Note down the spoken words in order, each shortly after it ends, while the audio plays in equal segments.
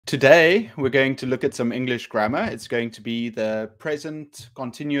Today, we're going to look at some English grammar. It's going to be the present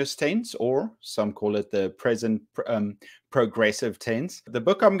continuous tense, or some call it the present progressive tense. The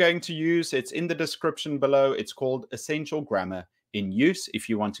book I'm going to use, it's in the description below. It's called Essential Grammar in Use, if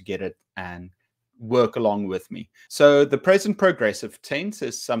you want to get it and work along with me. So the present progressive tense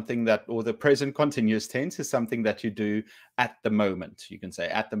is something that, or the present continuous tense is something that you do at the moment. You can say,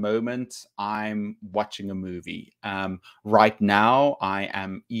 at the moment, I'm watching a movie. Right now, I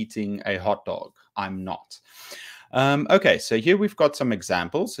am eating a hot dog. I'm not. Okay, so here we've got some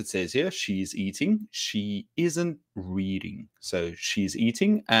examples. It says here, she's eating. She isn't reading. So she's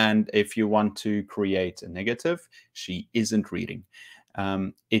eating. And if you want to create a negative, she isn't reading.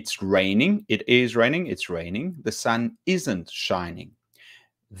 It's raining. It is raining. It's raining. The sun isn't shining.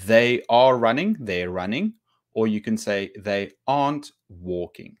 They are running. They're running. Or you can say they aren't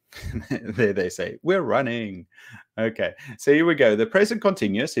walking. There they say, we're running. Okay, so here we go. The present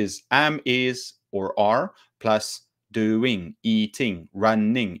continuous is am, is, or are plus doing, eating,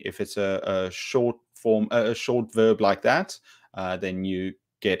 running. If it's a short form, a short verb like that, then you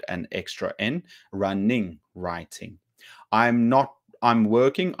get an extra N. Running, writing. I'm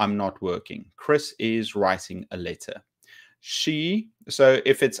working, I'm not working. Chris is writing a letter. She, so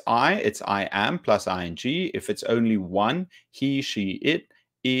if it's I am plus ing. If it's only one, he, she, it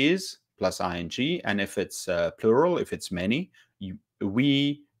is plus ing. And if it's plural, if it's many,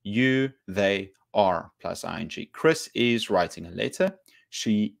 we, you, they are plus ing. Chris is writing a letter.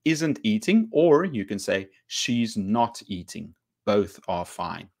 She isn't eating, or you can say she's not eating. Both are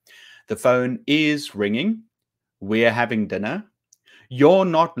fine. The phone is ringing. We're having dinner. You're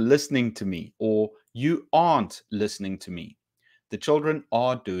not listening to me, or you aren't listening to me. The children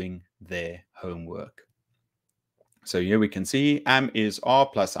are doing their homework. So here we can see am, is, are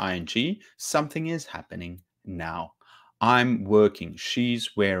plus ing. Something is happening now. I'm working.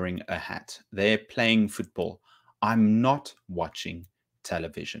 She's wearing a hat. They're playing football. I'm not watching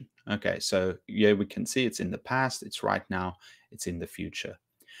television. Okay, so here we can see it's in the past, it's right now, it's in the future.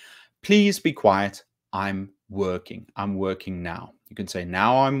 Please be quiet. I'm working. I'm working now. You can say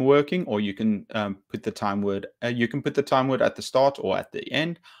now I'm working, or you can put the time word. You can put the time word at the start or at the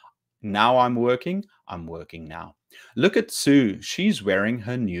end. Now I'm working. I'm working now. Look at Sue. She's wearing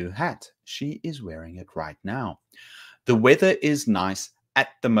her new hat. She is wearing it right now. The weather is nice at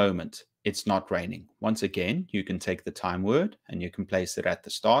the moment. It's not raining. Once again, you can take the time word and you can place it at the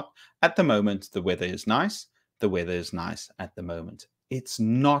start. At the moment, the weather is nice. The weather is nice at the moment. It's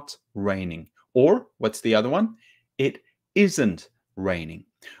not raining. Or what's the other one? It isn't raining.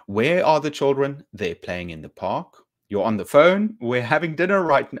 Where are the children? They're playing in the park. You're on the phone. We're having dinner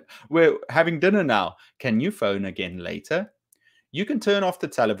right now. We're having dinner now. Can you phone again later? You can turn off the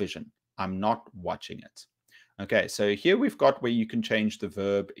television. I'm not watching it. Okay, so here we've got where you can change the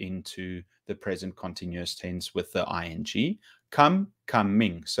verb into the present continuous tense with the ing. Come,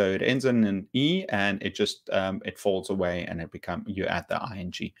 coming. So it ends in an E and it just, it falls away and it becomes, you add the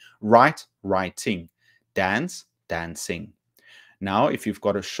ing. Write, writing. Dance, dancing. Now, if you've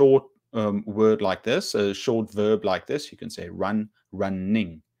got a short word like this, a short verb like this, you can say run,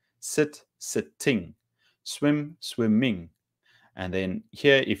 running. Sit, sitting. Swim, swimming. And then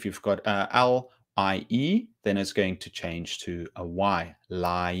here, if you've got L-I-E, then it's going to change to a Y,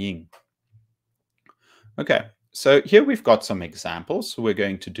 lying. Okay, so here we've got some examples. So we're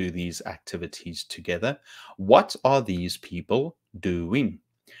going to do these activities together. What are these people doing?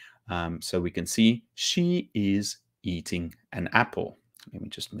 So we can see she is eating an apple. Let me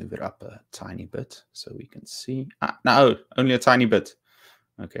just move it up a tiny bit so we can see. No, only a tiny bit.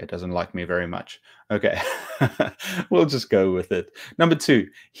 Okay, it doesn't like me very much. Okay, we'll just go with it. Number 2,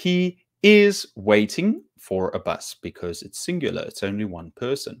 he is waiting for a bus because it's singular. It's only one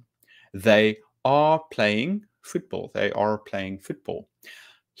person. They are playing football. They are playing football.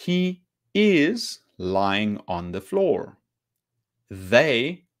 He is lying on the floor.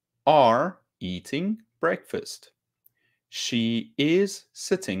 They are eating breakfast. She is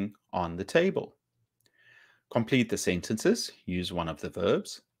sitting on the table. Complete the sentences. Use one of the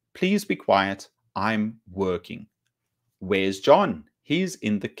verbs. Please be quiet. I'm working. Where's John? He's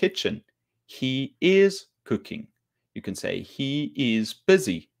in the kitchen. He is cooking. You can say he is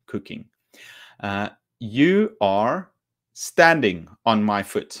busy cooking. You are standing on my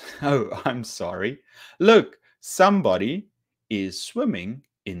foot. Oh, I'm sorry. Look, somebody is swimming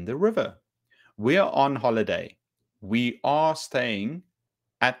in the river. We are on holiday. We are staying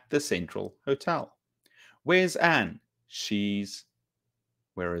at the Central Hotel. Where's Anne? She's,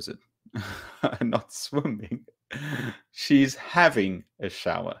 where is it? Not swimming. She's having a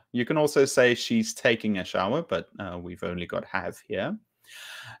shower. You can also say she's taking a shower, but we've only got have here.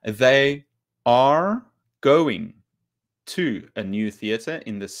 They are going to a new theater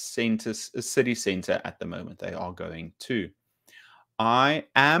in the city center at the moment. They are going to. I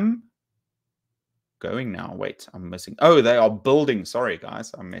am going now. Wait, I'm missing. Oh, they are building. Sorry,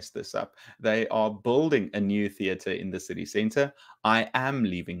 guys, I messed this up. They are building a new theater in the city center. I am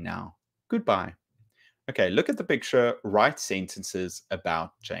leaving now. Goodbye. Okay, look at the picture. Write sentences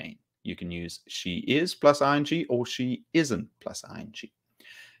about Jane. You can use she is plus ing or she isn't plus ing.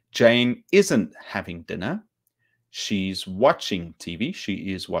 Jane isn't having dinner. She's watching TV.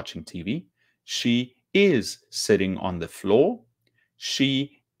 She is watching TV. She is sitting on the floor.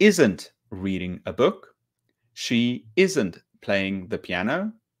 She isn't reading a book. She isn't playing the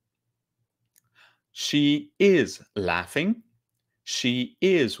piano. She is laughing. She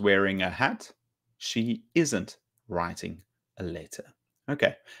is wearing a hat. She isn't writing a letter.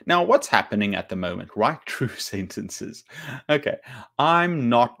 Okay, now what's happening at the moment? Write true sentences. Okay, I'm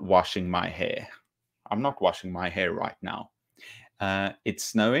not washing my hair. I'm not washing my hair right now. It's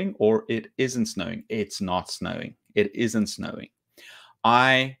snowing or it isn't snowing. It's not snowing. It isn't snowing.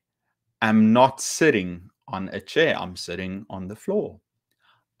 I am not sitting on a chair. I'm sitting on the floor.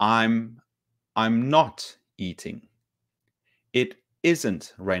 I'm not eating. It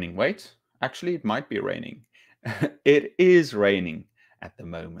isn't raining. Wait, actually, it might be raining. It is raining at the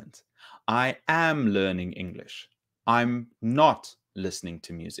moment. I am learning English. I'm not listening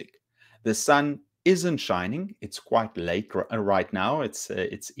to music. The sun isn't shining. It's quite late right now.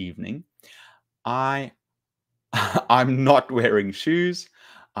 It's evening. I I'm not wearing shoes.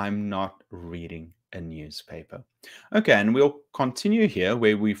 I'm not reading a newspaper. Okay, and we'll continue here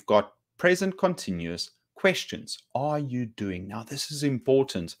where we've got present continuous questions. Are you doing? Now, this is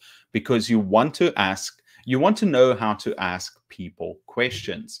important because you want to know how to ask people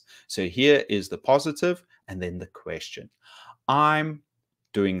questions. So here is the positive and then the question. I'm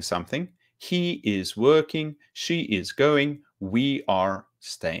doing something. He is working. She is going. We are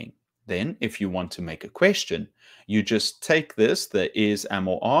staying. Then, if you want to make a question, you just take this, the is, am,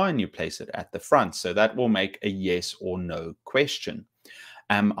 or are, and you place it at the front. So that will make a yes or no question.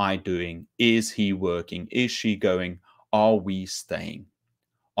 Am I doing? Is he working? Is she going? Are we staying?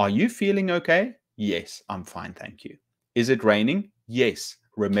 Are you feeling okay? Yes, I'm fine, thank you. Is it raining? Yes.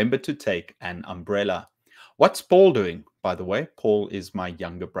 Remember to take an umbrella. What's Paul doing? By the way, Paul is my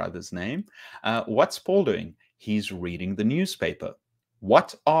younger brother's name. What's Paul doing? He's reading the newspaper.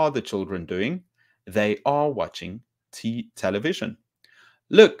 What are the children doing? They are watching television.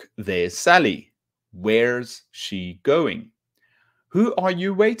 Look, there's Sally. Where's she going? Who are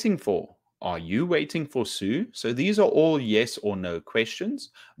you waiting for? Are you waiting for Sue? So these are all yes or no questions,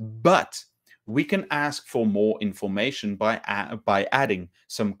 but we can ask for more information by adding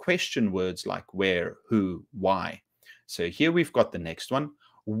some question words like where, who, why. So here we've got the next one.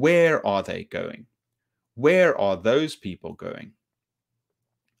 Where are they going? Where are those people going?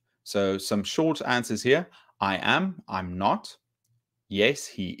 So some short answers here. I am, I'm not. Yes,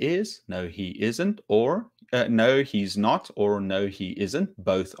 he is. No, he isn't. Or no, he's not. Or no, he isn't.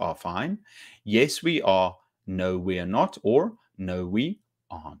 Both are fine. Yes, we are. No, we are not. Or no, we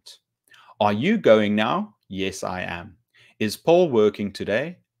aren't. Are you going now? Yes, I am. Is Paul working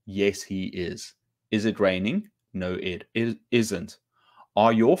today? Yes, he is. Is it raining? No, it isn't.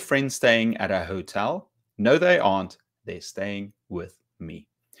 Are your friends staying at a hotel? No, they aren't. They're staying with me.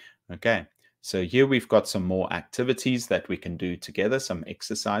 Okay. So here we've got some more activities that we can do together, some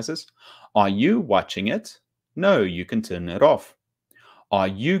exercises. Are you watching it? No, you can turn it off. Are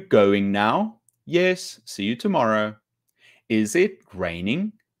you going now? Yes, see you tomorrow. Is it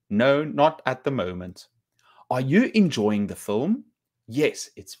raining? No, not at the moment. Are you enjoying the film?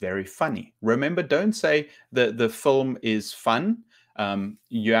 Yes, it's very funny. Remember, don't say the film is fun.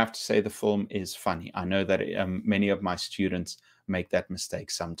 You have to say the film is funny. I know that many of my students make that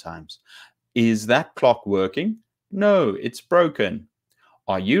mistake sometimes. Is that clock working? No, it's broken.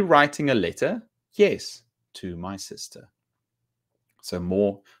 Are you writing a letter? Yes, to my sister.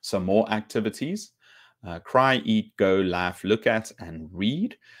 So some more activities. Cry, eat, go, laugh, look at, and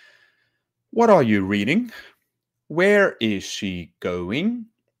read. What are you reading? Where is she going?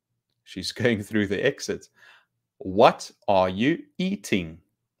 She's going through the exit. What are you eating?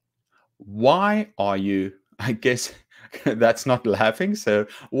 Why are you, I guess that's not laughing. So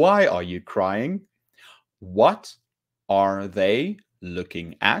why are you crying? What are they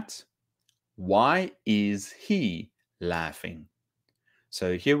looking at? Why is he laughing?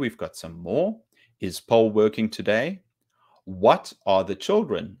 So here we've got some more. Is Paul working today? What are the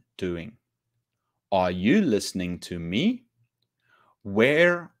children doing? Are you listening to me?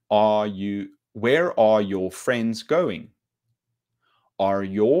 Where are your friends going? Are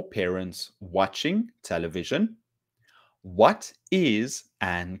your parents watching television? What is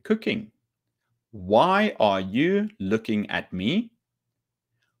Anne cooking? Why are you looking at me?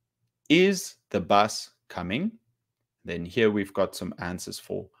 Is the bus coming? Then here we've got some answers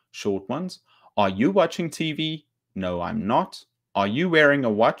for short ones. Are you watching TV? No, I'm not. Are you wearing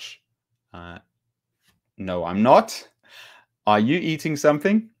a watch? Uh, no, I'm not. Are you eating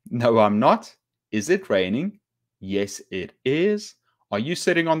something? No, I'm not. Is it raining? Yes, it is. Are you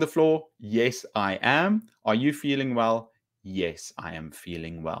sitting on the floor? Yes, I am. Are you feeling well? Yes, I am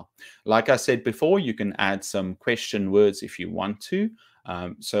feeling well. Like I said before, you can add some question words if you want to.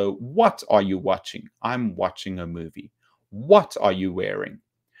 So, what are you watching? I'm watching a movie. What are you wearing?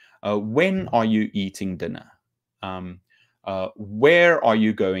 When are you eating dinner? Where are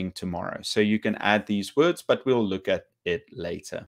you going tomorrow? So you can add these words, but we'll look at it later.